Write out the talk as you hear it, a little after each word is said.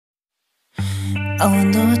I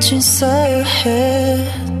wonder what's inside your head.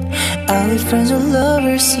 Are we friends or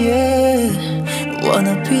lovers yet?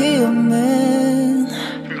 Wanna be your man.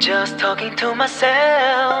 Just talking to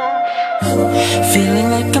myself.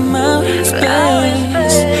 Feeling like I'm out in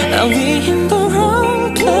space. Are we in the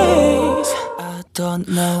wrong place? I don't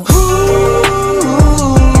know who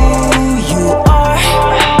you are.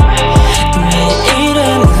 내일은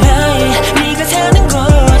나의 네가 사는 곳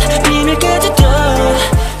비밀까지 둬.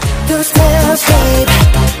 Those steps, babe,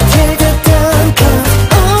 till the dawn comes.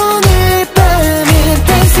 오늘 밤은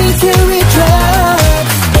dancing till we drop.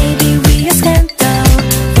 Baby, we are scandal,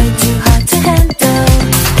 way too hard to handle.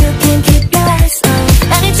 You can keep your eyes on,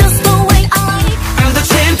 and it's just the way I like. I'm the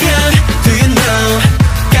champion, do you know?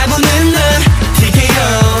 까부는 난 TKO.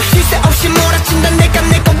 쉴 새 없이 몰아친다 내가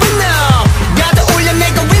winner. 가도 올려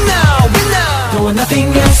내가 winner. No one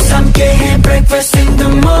nothing else. 함께 breakfast in the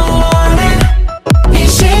morning. 이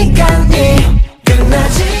시간이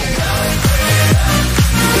끝나지.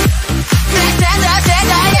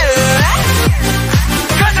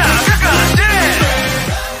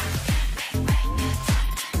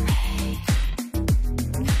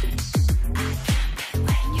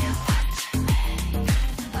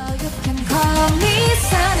 Oh, you can call me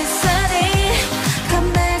sunny, sunny. Come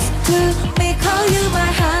next to me, call you my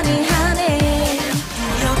honey, honey.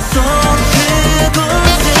 약속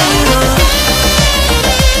그곳으로.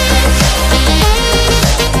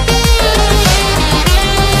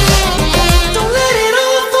 Don't let it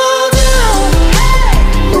all fall down.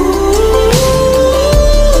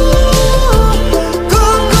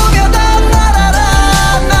 꿈꾸며다 날아라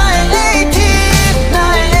나의 ateez.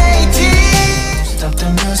 Stop the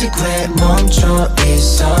music 왜 멈춰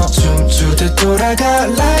있어. 춤추듯 돌아가.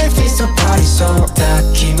 Life is a party so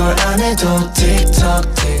딱히 뭘 안 해도 틱톡.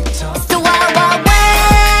 It's the wild, wild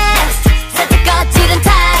west. 살짝 거칠은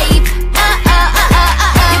type.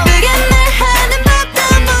 예쁘게 말하는 법도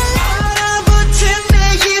몰라. 알아붙은 내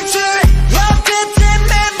입술 옆끝에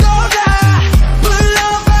맴돌아.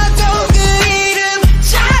 불러봐도 그 이름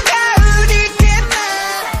차가운 이게만.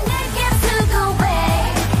 내게 쓰고 왜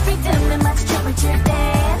리듬에 맞춰 춤을 출 땐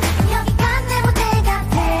여기가 내 무대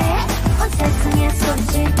같아. 온 세상에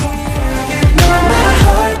소리칠게.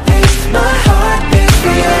 My heart beats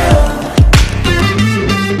for you.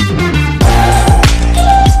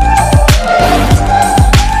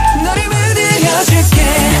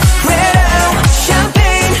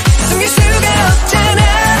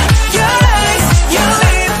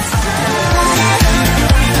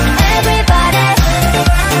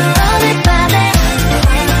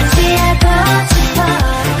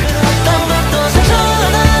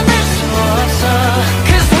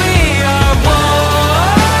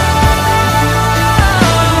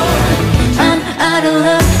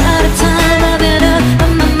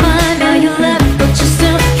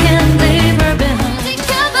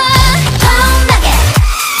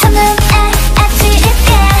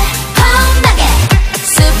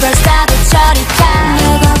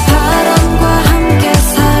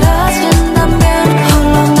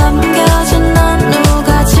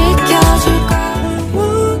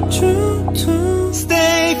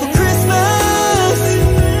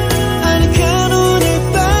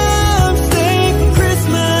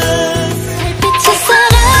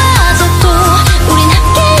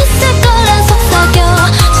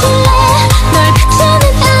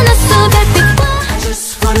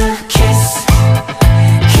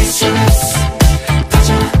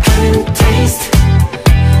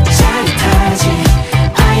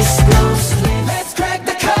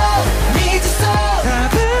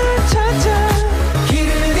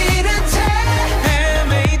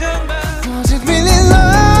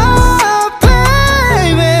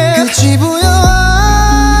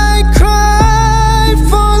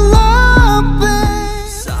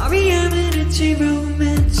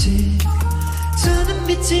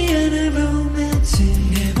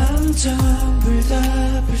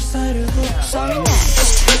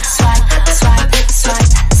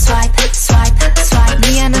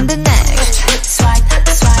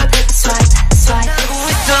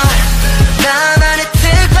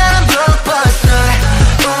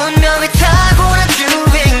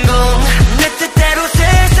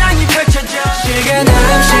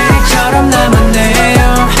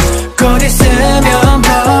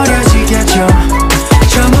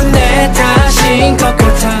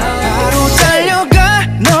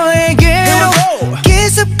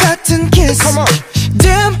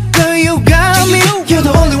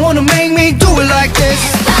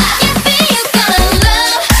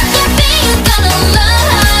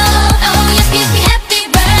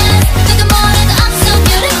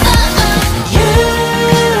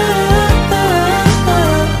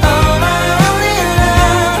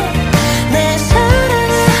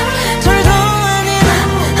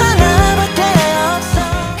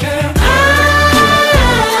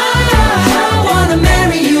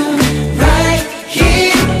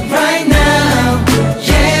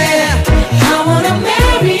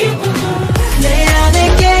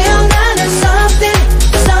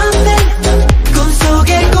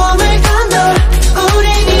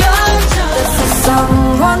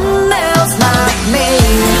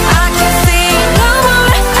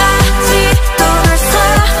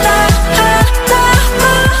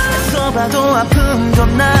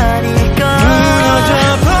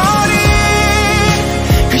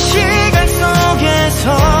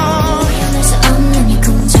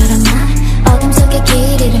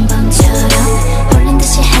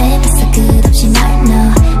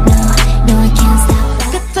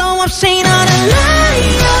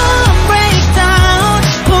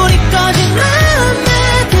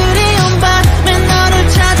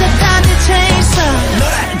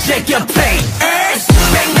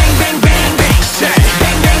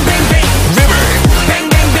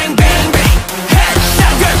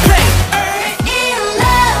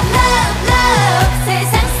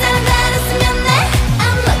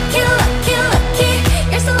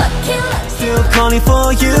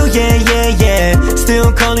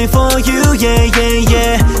 calling for you, yeah, yeah,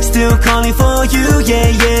 yeah. Still calling for you, yeah,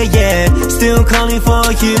 yeah, yeah. Still calling for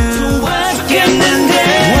you. 좋아했겠는데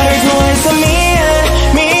왜 좋아했어 미안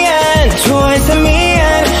미안 좋아했어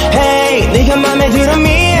미안 Hey 네가 맘에 들어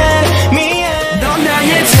미안 미안 넌 나의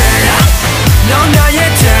태양 넌 나의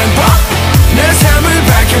템포 내 삶을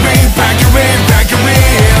밝혀내 밝혀내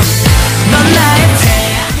넌 나의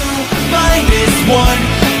태양 Find this one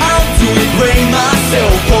I'll do it bring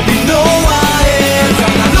myself hope you know I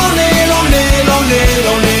am lonely lonely lonely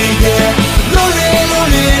lonely yeah lonely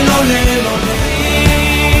lonely lonely lonely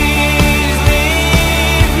Please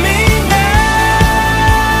leave me now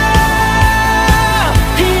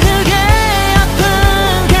비극의 아픈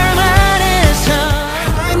결말에서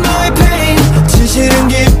너의 pain 진실은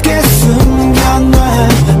깊게 숨겨놔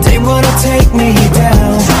They wanna take me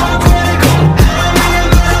down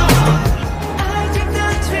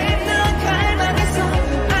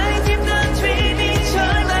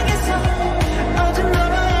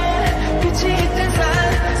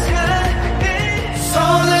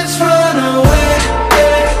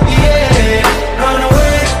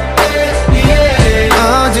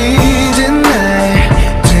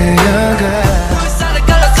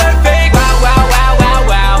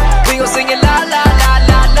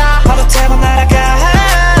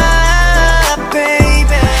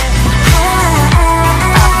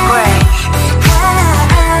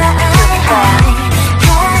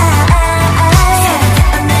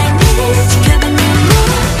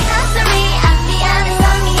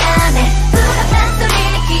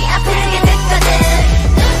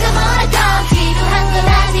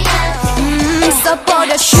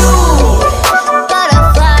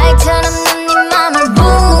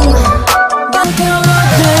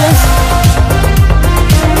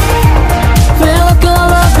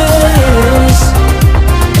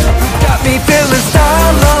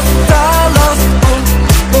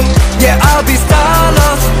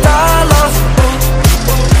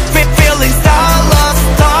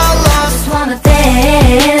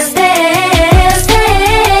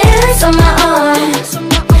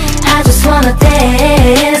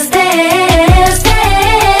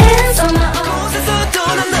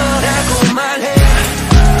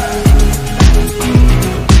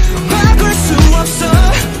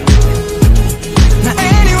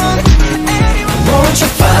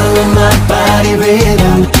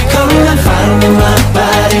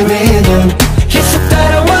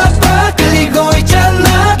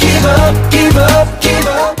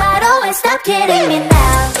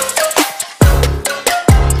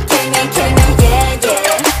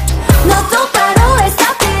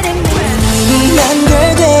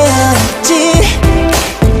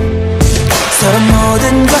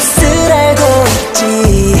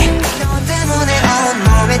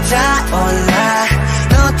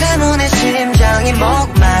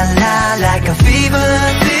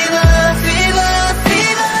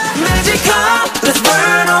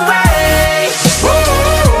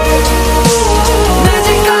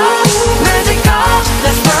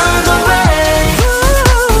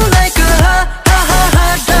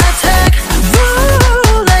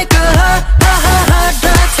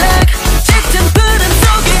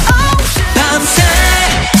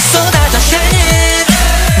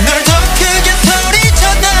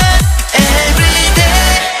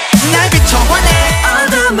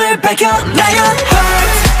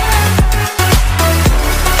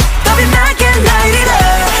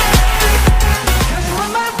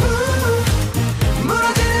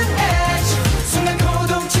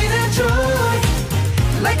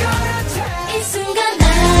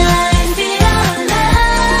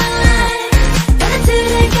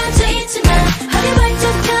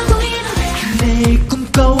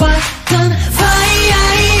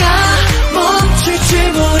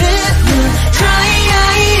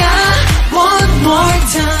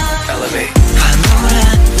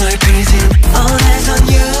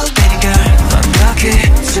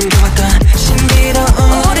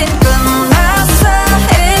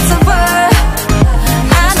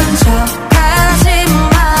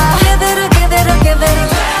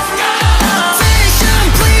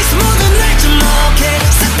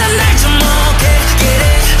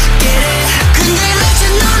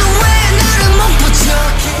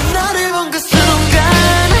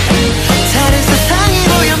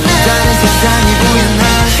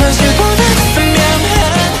현실보다 선명해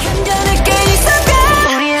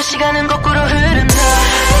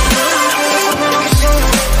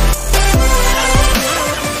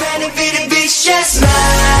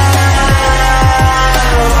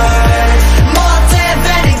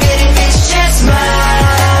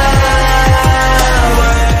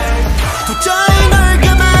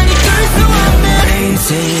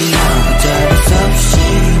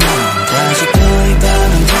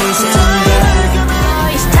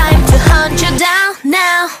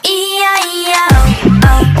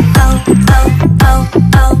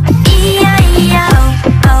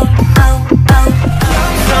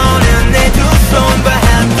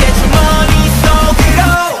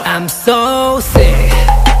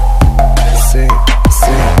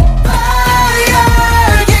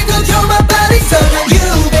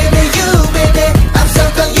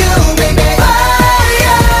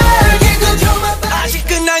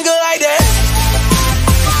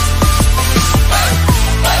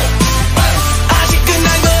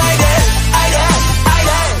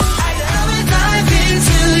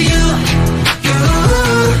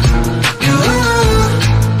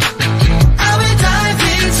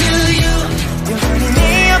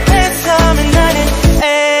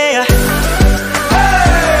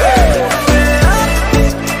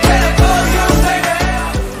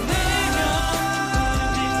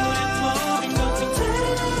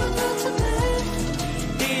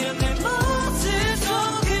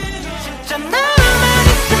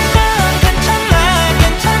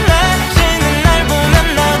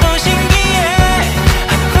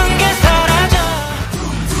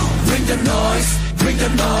noise, bring the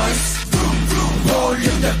noise.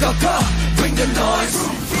 볼륨 더 꺾어, bring the noise.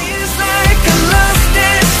 Feels like a lost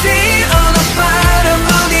at sea on the bottom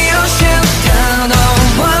of the ocean. Down on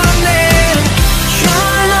one knee.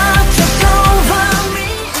 Your love took over me.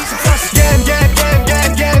 Game, game, game,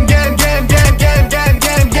 game, game, game, game, game, game, game,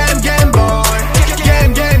 game, game, game, boy.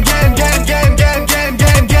 Game, game, game, game, game, game, game,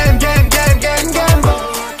 game, game, game, game, game, game, boy.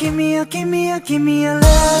 Give me a, give me a, give me a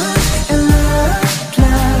love, a love,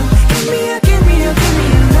 love. Give me a, give me a, give me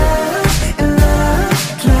a love, a love,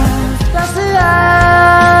 love.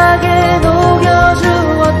 따스하게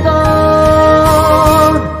녹여주었던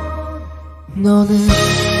너는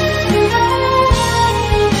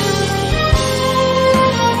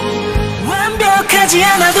완벽하지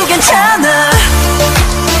않아도 괜찮아.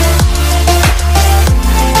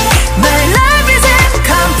 My life isn't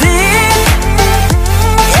complete.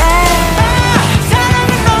 Yeah.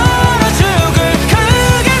 사랑은 너로 죽을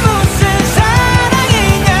그게 무슨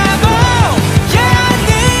사랑이냐고. Yeah, I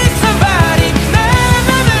need somebody. 내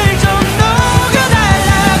맘을 좀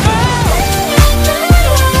녹여달라고.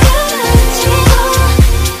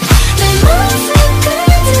 내 모습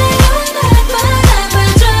그대로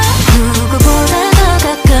누구보다 더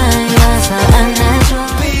가까이 와서 안아줘.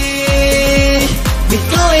 We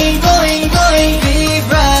going, going, going, be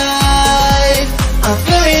right. I'm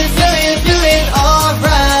feeling, feeling, feeling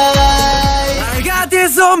alright. I got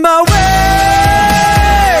this on my way.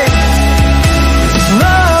 Oh,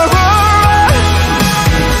 oh, oh.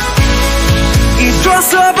 It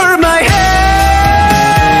goes over my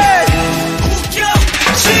head. Yeah,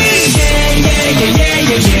 yeah, yeah, yeah, yeah,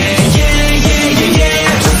 yeah, yeah, yeah, yeah,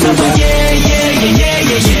 yeah. Just over, yeah, yeah, yeah, yeah,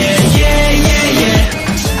 yeah, yeah, yeah, yeah.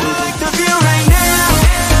 I like the feel right now.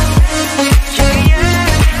 Yeah, yeah.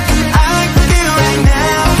 I like the feel right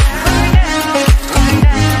now.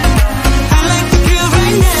 I like the feel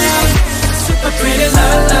right now. Super pretty la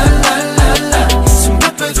la la la la.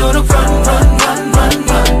 숨가쁘도록 run run run run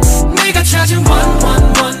run. 내가 찾은 one one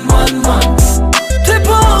one one one.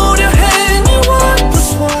 돼보려 해 네 one plus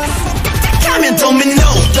one. 가면 domino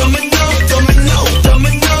domino domino domino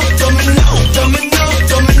domino domino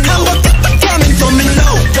domino. 한번 딱 가면 domino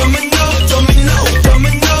domino domino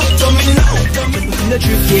domino domino domino.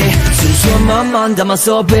 끝내줄게 순수한 맘만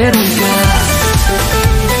담아서 베르가.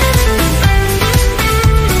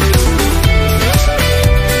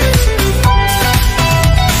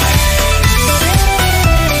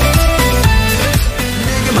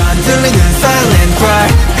 들리는 silent cry.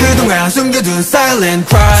 그동안 숨겨둔 silent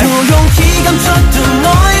cry. 조용히 감췄던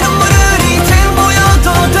너의